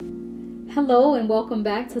Hello and welcome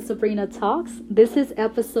back to Sabrina Talks. This is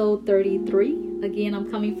episode 33. Again, I'm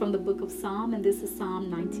coming from the book of Psalm, and this is Psalm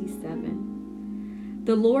 97.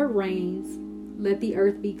 The Lord reigns. Let the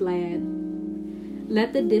earth be glad.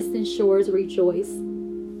 Let the distant shores rejoice.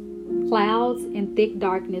 Clouds and thick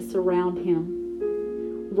darkness surround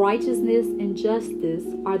him. Righteousness and justice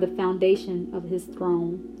are the foundation of his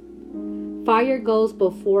throne. Fire goes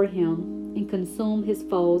before him and consumes his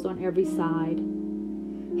foes on every side.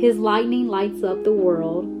 His lightning lights up the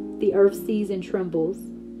world. The earth sees and trembles.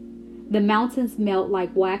 The mountains melt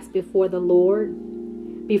like wax before the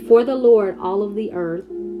Lord. Before the Lord, all of the earth.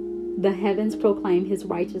 The heavens proclaim his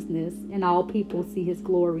righteousness, and all people see his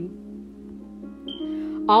glory.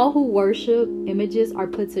 All who worship images are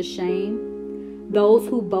put to shame. Those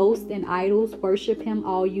who boast in idols worship him,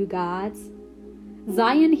 all you gods.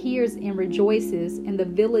 Zion hears and rejoices, and the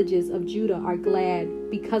villages of Judah are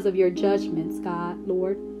glad because of your judgments, God,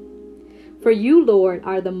 Lord. For you, Lord,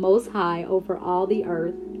 are the most high over all the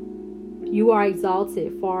earth. You are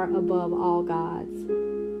exalted far above all gods.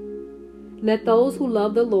 Let those who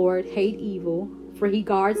love the Lord hate evil, for he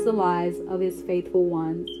guards the lives of his faithful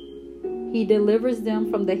ones. He delivers them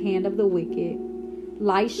from the hand of the wicked.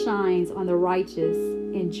 Light shines on the righteous,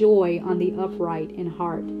 and joy on the upright in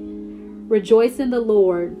heart. Rejoice in the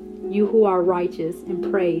Lord, you who are righteous, and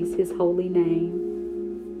praise his holy name.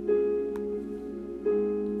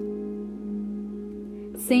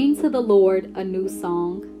 Sing to the Lord a new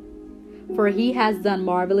song, for he has done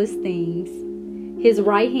marvelous things. His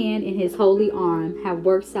right hand and his holy arm have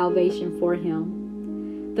worked salvation for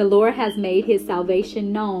him. The Lord has made his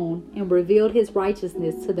salvation known and revealed his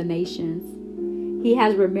righteousness to the nations. He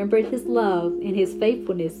has remembered his love and his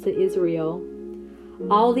faithfulness to Israel.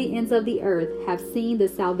 All the ends of the earth have seen the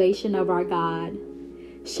salvation of our God.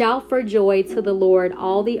 Shout for joy to the Lord,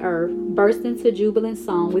 all the earth. Burst into jubilant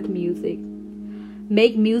song with music.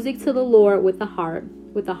 Make music to the Lord with the harp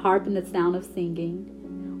and the sound of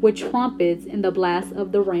singing, with trumpets and the blast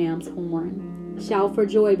of the ram's horn. Shout for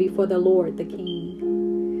joy before the Lord the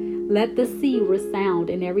King. Let the sea resound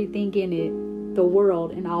and everything in it, the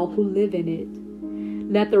world and all who live in it.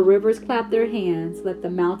 Let the rivers clap their hands. Let the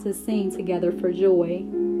mountains sing together for joy.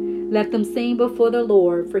 Let them sing before the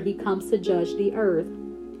Lord, for he comes to judge the earth.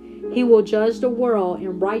 He will judge the world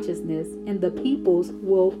in righteousness, and the peoples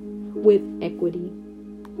will with equity.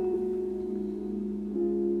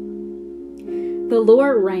 The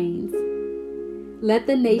Lord reigns. Let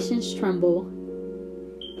the nations tremble.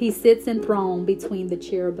 He sits enthroned between the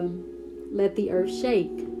cherubim. Let the earth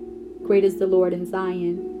shake. Great is the Lord in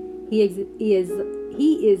Zion. He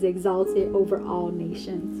is exalted over all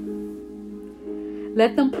nations.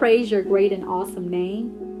 Let them praise your great and awesome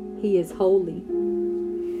name. He is holy.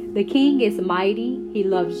 The King is mighty. He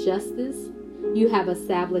loves justice. You have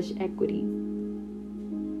established equity.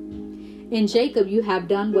 In Jacob you have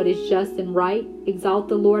done what is just and right. Exalt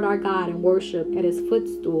the Lord our God and worship at his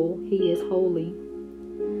footstool. He is holy.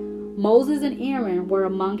 Moses and Aaron were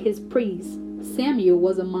among his priests. Samuel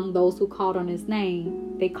was among those who called on his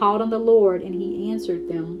name. They called on the Lord, and he answered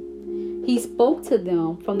them. He spoke to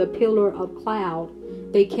them from the pillar of cloud.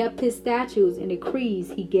 They kept his statutes and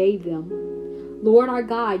decrees he gave them. Lord our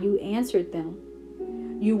God, you answered them.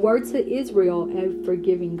 You were to Israel a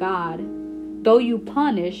forgiving God, though you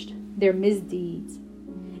punished their misdeeds.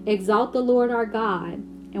 Exalt the Lord our God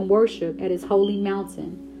and worship at his holy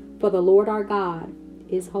mountain, for the Lord our God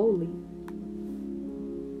is holy.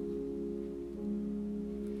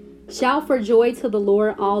 Shout for joy to the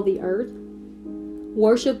Lord, all the earth.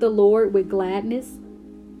 Worship the Lord with gladness.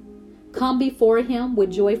 Come before him with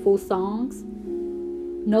joyful songs.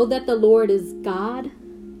 Know that the Lord is God.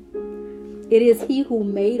 It is he who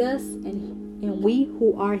made us, and we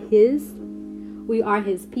who are his. We are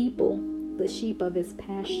his people, the sheep of his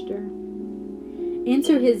pasture.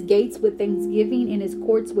 Enter his gates with thanksgiving and his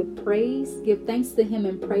courts with praise. Give thanks to him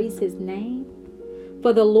and praise his name.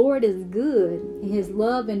 For the Lord is good, and his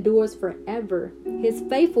love endures forever. His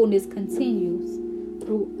faithfulness continues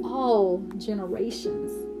through all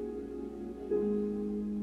generations.